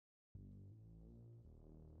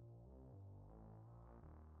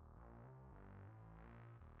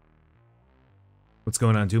What's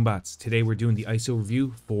going on, Doombots? Today we're doing the ISO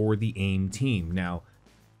review for the AIM team. Now,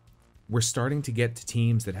 we're starting to get to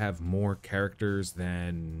teams that have more characters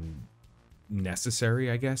than necessary,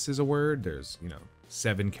 I guess is a word. There's,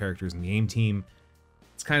 7 characters in the AIM team.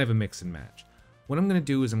 It's kind of a mix and match. What I'm going to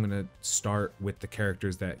do is I'm going to start with the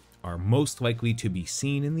characters that are most likely to be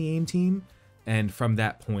seen in the AIM team, and from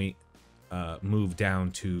that point, move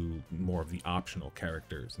down to more of the optional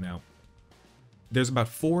characters. Now, there's about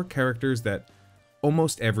 4 characters that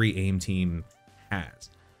almost every AIM team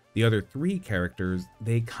has. The other 3 characters,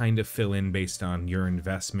 they kind of fill in based on your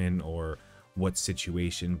investment or what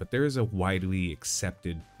situation, but there is a widely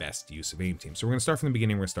accepted best use of AIM team. So we're going to start from the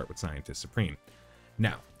beginning. We're going to start with Scientist Supreme.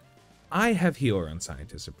 Now, I have Healer on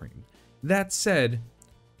Scientist Supreme. That said,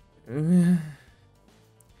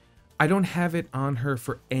 I don't have it on her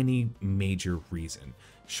for any major reason.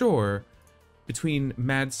 Sure, between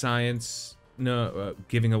Mad Science,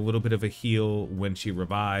 giving a little bit of a heal when she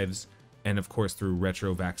revives, and of course through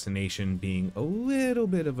retro vaccination being a little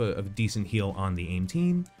bit of a decent heal on the AIM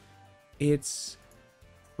team, it's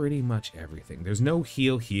pretty much everything. There's no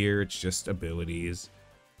heal here, it's just abilities.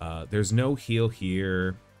 There's no heal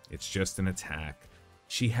here, it's just an attack.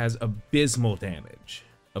 She has abysmal damage.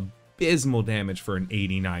 Abysmal damage for an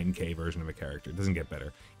 89k version of a character. It doesn't get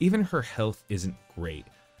better. Even her health isn't great.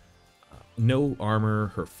 No armor,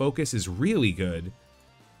 her focus is really good,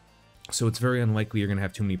 so it's very unlikely you're going to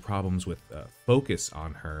have too many problems with focus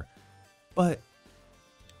on her, but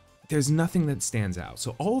there's nothing that stands out.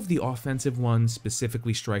 So all of the offensive ones,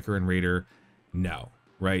 specifically Striker and Raider, no,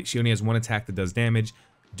 right? She only has 1 attack that does damage,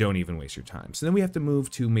 don't even waste your time. So then we have to move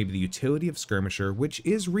to maybe the utility of Skirmisher, which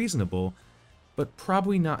is reasonable, but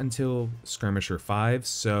probably not until Skirmisher 5,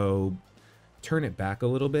 so turn it back a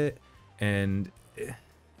little bit, and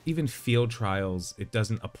even field trials, it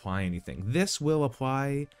doesn't apply anything. This will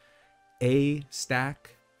apply a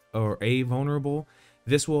stack or a vulnerable.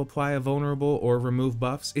 This will apply a vulnerable or remove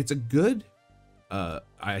buffs. It's a good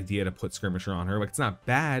idea to put Skirmisher on her. Like, it's not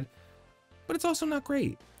bad, but it's also not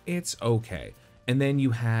great. It's okay. And then you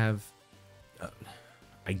have,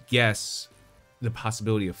 I guess, the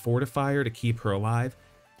possibility of Fortifier to keep her alive.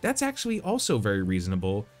 That's actually also very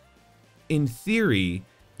reasonable. In theory,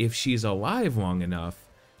 if she's alive long enough,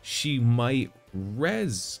 she might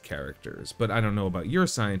res characters, but I don't know about your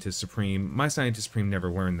Scientist Supreme. My Scientist Supreme never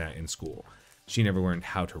learned that in school. She never learned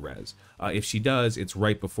how to res. If she does, it's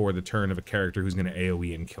right before the turn of a character who's going to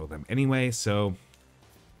AoE and kill them anyway, so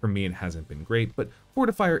for me it hasn't been great, but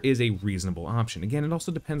Fortifier is a reasonable option. Again, it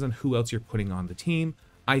also depends on who else you're putting on the team.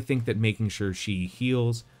 I think that making sure she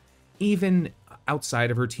heals, even outside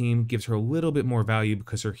of her team, gives her a little bit more value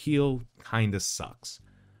because her heal kind of sucks.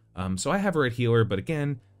 So I have her at healer, but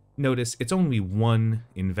again, notice it's only 1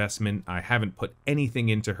 investment. I haven't put anything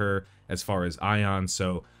into her as far as Ion,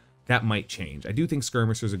 so that might change. I do think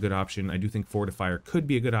Skirmisher is a good option. I do think Fortifier could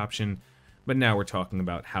be a good option, but now we're talking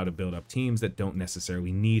about how to build up teams that don't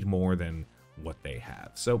necessarily need more than what they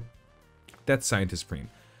have. So that's Scientist Supreme.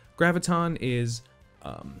 Graviton is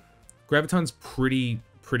Graviton's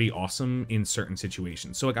pretty awesome in certain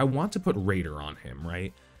situations. So like, I want to put Raider on him,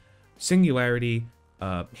 right? Singularity,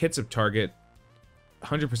 hits a target,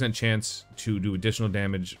 100% chance to do additional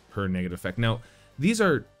damage per negative effect. Now, these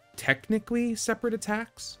are technically separate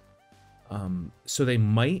attacks, so they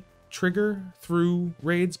might trigger through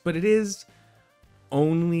raids, but it is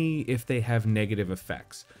only if they have negative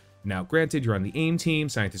effects. Now, granted, you're on the AIM team.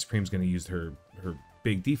 Scientist Supreme's going to use her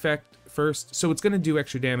big defect first, so it's going to do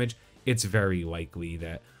extra damage. It's very likely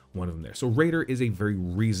that one of them there. So Raider is a very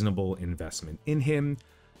reasonable investment in him.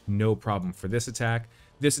 No problem for this attack.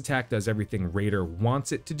 This attack does everything Raider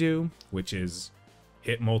wants it to do, which is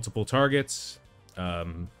hit multiple targets.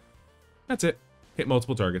 That's it. Hit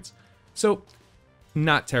multiple targets. So,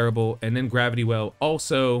 not terrible. And then Gravity Well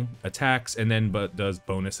also attacks and then does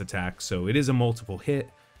bonus attacks. So it is a multiple hit.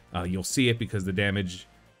 You'll see it because the damage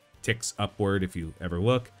ticks upward if you ever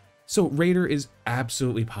look. So Raider is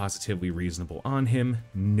absolutely positively reasonable on him.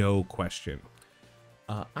 No question.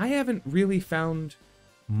 I haven't really found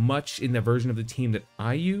much in the version of the team that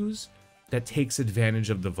I use that takes advantage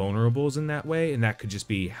of the vulnerables in that way, and that could just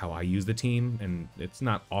be how I use the team, and it's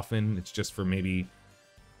not often. It's just for maybe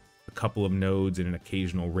a couple of nodes in an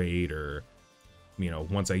occasional raid, or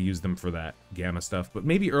once I use them for that gamma stuff. But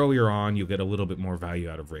maybe earlier on you'll get a little bit more value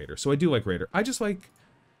out of Raider. So I do like Raider. I just like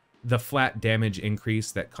the flat damage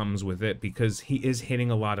increase that comes with it because he is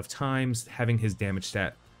hitting a lot of times. Having his damage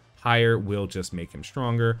stat higher will just make him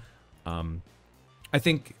stronger. I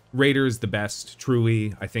think Raider is the best,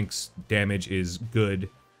 truly. I think damage is good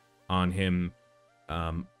on him.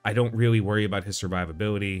 I don't really worry about his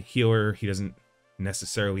survivability. Healer, he doesn't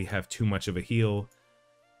necessarily have too much of a heal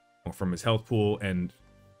or from his health pool, and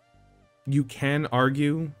you can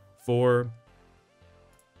argue for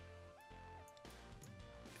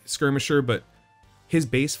Skirmisher, but his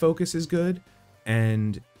base focus is good,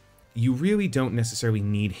 and you really don't necessarily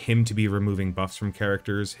need him to be removing buffs from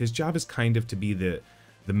characters. His job is kind of to be the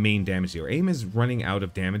main damage dealer. AIM is running out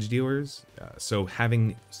of damage dealers, so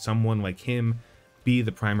having someone like him be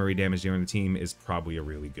the primary damage dealer in the team is probably a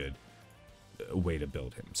really good way to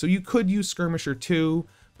build him. So you could use Skirmisher too,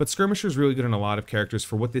 but Skirmisher is really good on a lot of characters.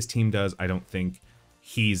 For what this team does, I don't think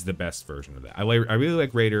he's the best version of that. I really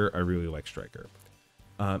like Raider, I really like Striker.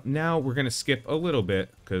 Now we're going to skip a little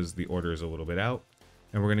bit because the order is a little bit out,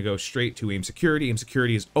 and we're going to go straight to AIM Security. AIM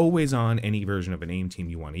Security is always on any version of an AIM team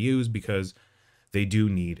you want to use because they do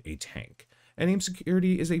need a tank. And AIM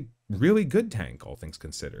Security is a really good tank, all things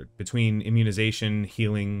considered. Between immunization,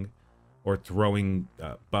 healing, or throwing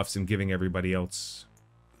buffs and giving everybody else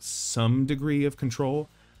some degree of control,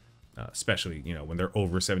 especially, you know, when they're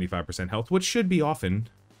over 75% health, which should be often.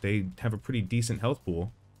 They have a pretty decent health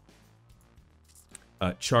pool.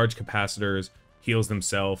 Charge capacitors, heals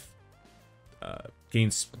themselves,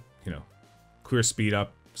 gains, you know, clear speed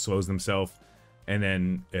up, slows themselves, and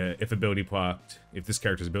then if ability blocked, if this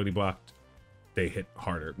character's ability blocked, they hit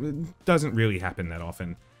harder. It doesn't really happen that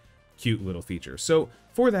often. Cute little feature. So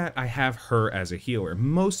for that, I have her as a healer,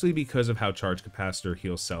 mostly because of how Charge Capacitor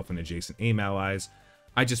heals self and adjacent AIM allies.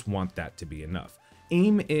 I just want that to be enough.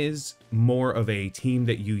 AIM is more of a team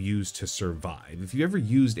that you use to survive. If you ever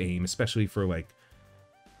used AIM, especially for like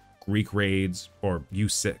Greek raids or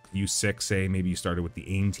U6, say maybe you started with the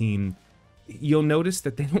AIM team, you'll notice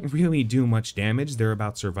that they don't really do much damage. They're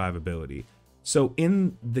about survivability. So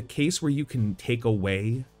in the case where you can take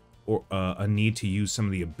away or a need to use some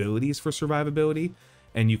of the abilities for survivability,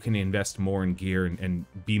 and you can invest more in gear and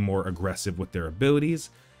be more aggressive with their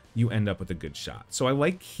abilities, you end up with a good shot. So I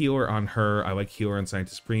like healer on her, I like healer on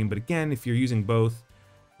Scientist Supreme, but again, if you're using both,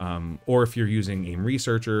 or if you're using AIM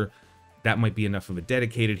Researcher, that might be enough of a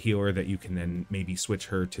dedicated healer that you can then maybe switch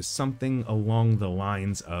her to something along the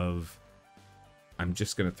lines of, I'm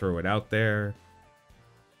just going to throw it out there,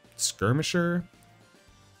 Skirmisher.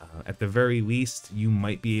 At the very least, you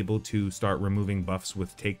might be able to start removing buffs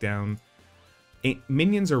with takedown.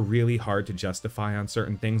 Minions are really hard to justify on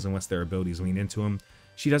certain things unless their abilities lean into them.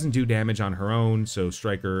 She doesn't do damage on her own, so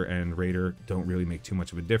Striker and Raider don't really make too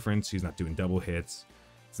much of a difference. She's not doing double hits.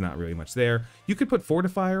 It's not really much there. You could put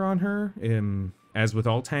Fortifier on her, as with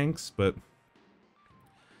all tanks, but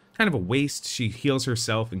kind of a waste. She heals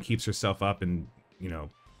herself and keeps herself up, and, you know,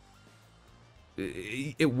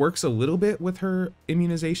 it works a little bit with her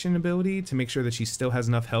immunization ability to make sure that she still has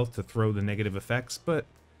enough health to throw the negative effects, but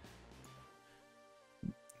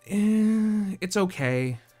it's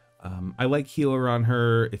okay. I like healer on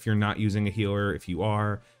her if you're not using a healer. If you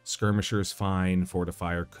are, Skirmisher is fine.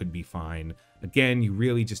 Fortifier could be fine. Again, you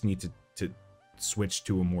really just need to switch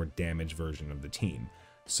to a more damaged version of the team.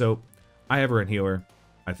 So I have her in healer.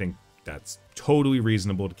 I think that's totally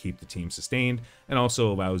reasonable to keep the team sustained, and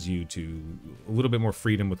also allows you to a little bit more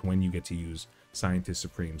freedom with when you get to use Scientist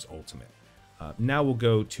Supreme's ultimate. Now we'll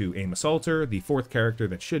go to AIM Assaulter, the fourth character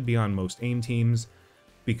that should be on most AIM teams,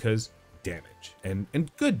 because damage, and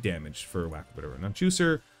good damage, for lack of a better word. Now,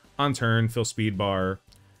 Juicer, on turn, fill speed bar,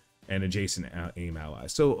 and adjacent AIM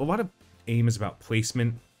allies. So a lot of AIM is about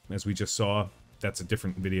placement, as we just saw. That's a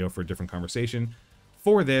different video for a different conversation.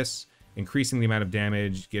 For this, increasing the amount of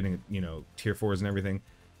damage, getting, you know, tier 4s and everything,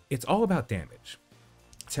 it's all about damage.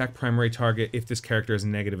 Attack primary target. If this character has a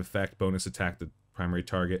negative effect, bonus attack the primary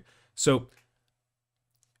target. So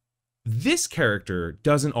this character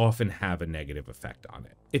doesn't often have a negative effect on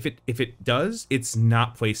it. If it does, it's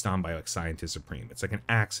not placed on by like Scientist Supreme. It's like an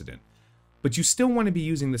accident. But you still want to be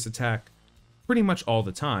using this attack pretty much all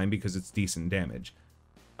the time because it's decent damage.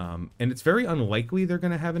 And it's very unlikely they're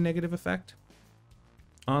going to have a negative effect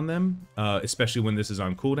on them, especially when this is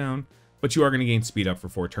on cooldown. But you are going to gain speed up for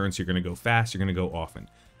 4 turns, so you're going to go fast, you're going to go often.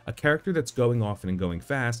 A character that's going often and going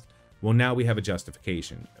fast, well, now we have a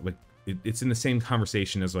justification. Like, it's in the same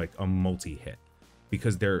conversation as like a multi-hit,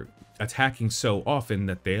 because they're attacking so often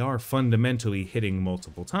that they are fundamentally hitting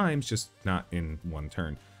multiple times, just not in one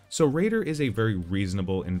turn. So Raider is a very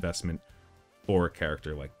reasonable investment for a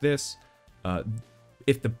character like this.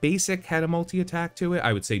 If the basic had a multi-attack to it,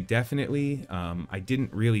 I would say definitely. I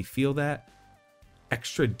didn't really feel that.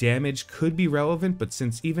 Extra damage could be relevant, but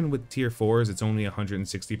since even with tier 4s, it's only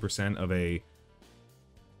 160% of a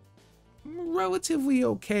relatively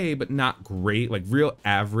okay, but not great, like real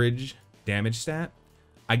average damage stat,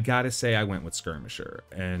 I gotta say I went with Skirmisher,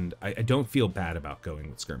 and I don't feel bad about going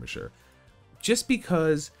with Skirmisher. just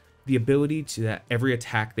because the ability to that every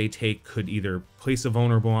attack they take could either place a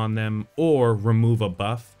vulnerable on them or remove a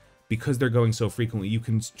buff, because they're going so frequently, you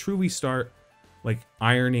can truly start like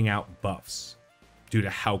ironing out buffs due to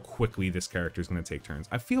how quickly this character is going to take turns.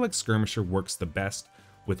 I feel like Skirmisher works the best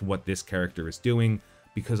with what this character is doing,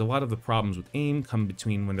 because a lot of the problems with aim come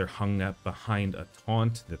between when they're hung up behind a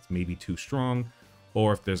taunt that's maybe too strong,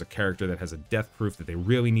 or if there's a character that has a death proof that they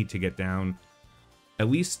really need to get down. At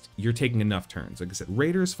least you're taking enough turns. Like I said,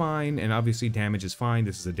 Raider's fine, and obviously damage is fine.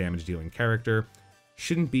 This is a damage dealing character.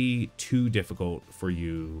 Shouldn't be too difficult for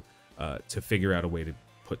you to figure out a way to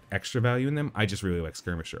put extra value in them. I just really like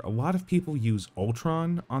Skirmisher. A lot of people use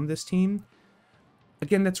Ultron on this team.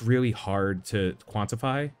 Again, that's really hard to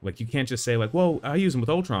quantify. Like, you can't just say like, well, I use him with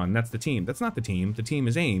Ultron, that's the team. That's not the team. The team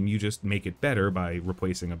is aim. You just make it better by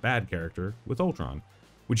replacing a bad character with Ultron,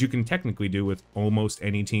 which you can technically do with almost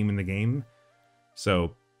any team in the game.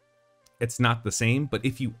 So it's not the same, but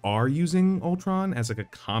if you are using Ultron as like a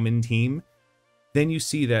common team, then you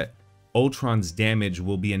see that Ultron's damage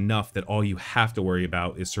will be enough that all you have to worry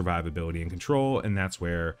about is survivability and control, and that's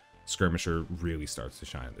where Skirmisher really starts to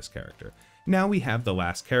shine on this character. Now we have the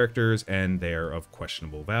last characters, and they're of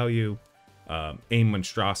questionable value. Aim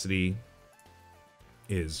Monstrosity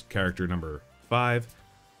is character number 5.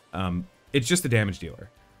 It's just a damage dealer.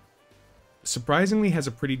 Surprisingly has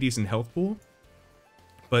a pretty decent health pool,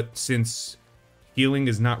 but since healing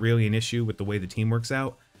is not really an issue with the way the team works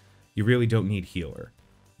out, you really don't need healer.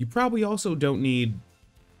 You probably also don't need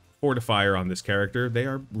Fortifier on this character. They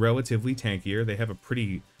are relatively tankier. They have a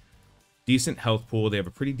pretty decent health pool. They have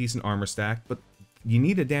a pretty decent armor stack, but you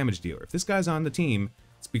need a damage dealer. If this guy's on the team,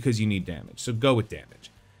 it's because you need damage. So go with damage.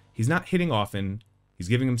 He's not hitting often. He's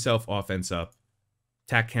giving himself offense up.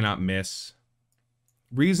 Attack cannot miss.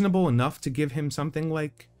 Reasonable enough to give him something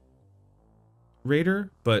like Raider,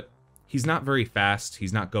 but he's not very fast.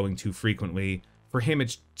 He's not going too frequently. For him,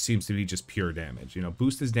 it seems to be just pure damage. You know,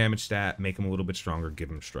 boost his damage stat, make him a little bit stronger, give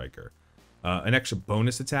him Striker. An extra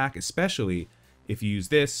bonus attack, especially if you use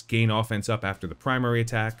this, gain offense up after the primary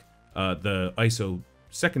attack. The ISO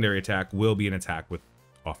secondary attack will be an attack with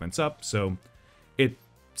offense up, so it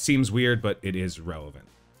seems weird, but it is relevant.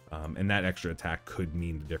 And that extra attack could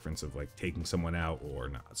mean the difference of like taking someone out or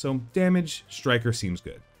not. So damage, Striker seems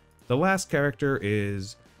good. The last character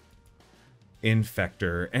is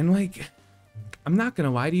Infector, and like, I'm not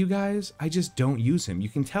gonna lie to you guys, I just don't use him. You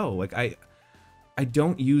can tell, like, I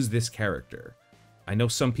don't use this character. I know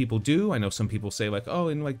some people do. I know some people say like, oh,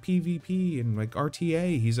 in like PvP and like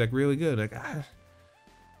RTA, he's like really good. Like, I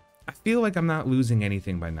feel like I'm not losing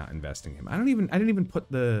anything by not investing him. I didn't even put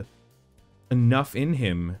the enough in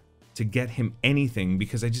him to get him anything,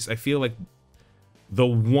 because I feel like the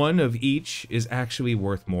one of each is actually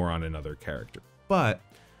worth more on another character. But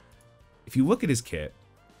if you look at his kit,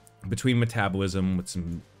 between metabolism with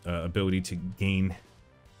some ability to gain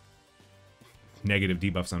negative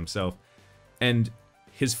debuffs on himself, and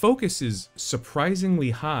his focus is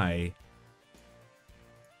surprisingly high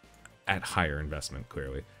at higher investment,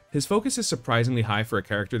 clearly. His focus is surprisingly high for a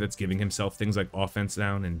character that's giving himself things like offense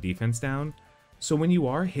down and defense down. So when you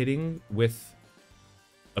are hitting with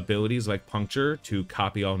abilities like Puncture to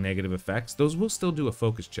copy all negative effects, those will still do a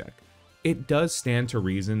focus check. It does stand to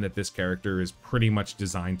reason that this character is pretty much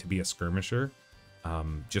designed to be a Skirmisher,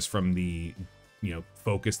 just from the, you know,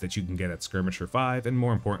 focus that you can get at Skirmisher 5, and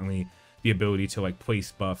more importantly, the ability to like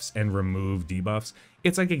place buffs and remove debuffs.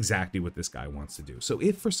 It's like exactly what this guy wants to do. So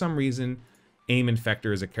if for some reason Aim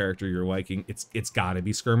Infector is a character you're liking, it's gotta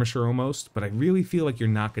be Skirmisher almost, but I really feel like you're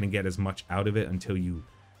not gonna get as much out of it until you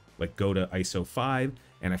like go to ISO 5,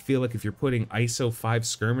 and I feel like if you're putting ISO 5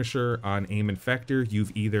 Skirmisher on Aim Infector,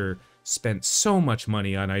 you've either spent so much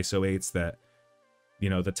money on ISO-8s that, you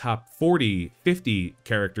know, the top 40, 50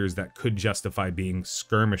 characters that could justify being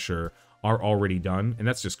Skirmisher are already done, and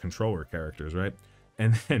that's just controller characters, right?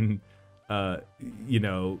 And then, you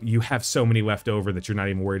know, you have so many left over that you're not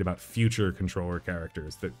even worried about future controller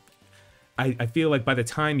characters. That I feel like by the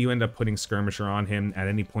time you end up putting Skirmisher on him at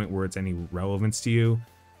any point where it's any relevance to you,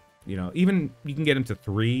 you know, even you can get him to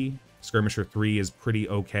 3. Skirmisher 3 is pretty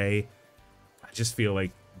okay. I just feel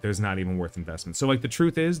like there's not even worth investment. So like the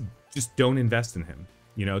truth is, just don't invest in him.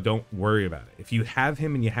 You know, don't worry about it. If you have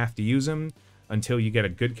him and you have to use him until you get a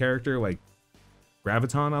good character like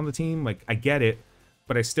Graviton on the team, like I get it,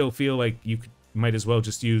 but I still feel like you might as well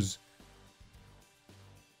just use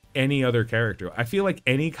any other character. I feel like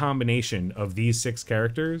any combination of these 6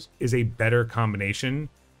 characters is a better combination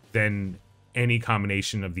than any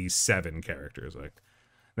combination of these 7 characters. Like,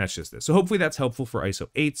 that's just this. So hopefully that's helpful for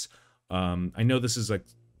ISO-8s. I know this is like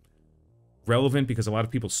relevant because a lot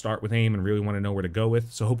of people start with AIM and really want to know where to go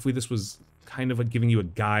with. So hopefully this was kind of like giving you a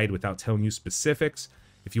guide without telling you specifics.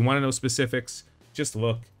 If you want to know specifics, just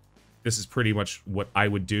look. This is pretty much what I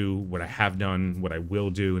would do, what I have done, what I will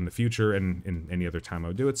do in the future, and in any other time I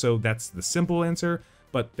would do it. So that's the simple answer,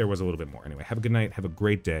 but there was a little bit more. Anyway, have a good night. Have a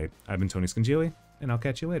great day. I've been Tony Scungili, and I'll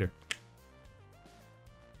catch you later.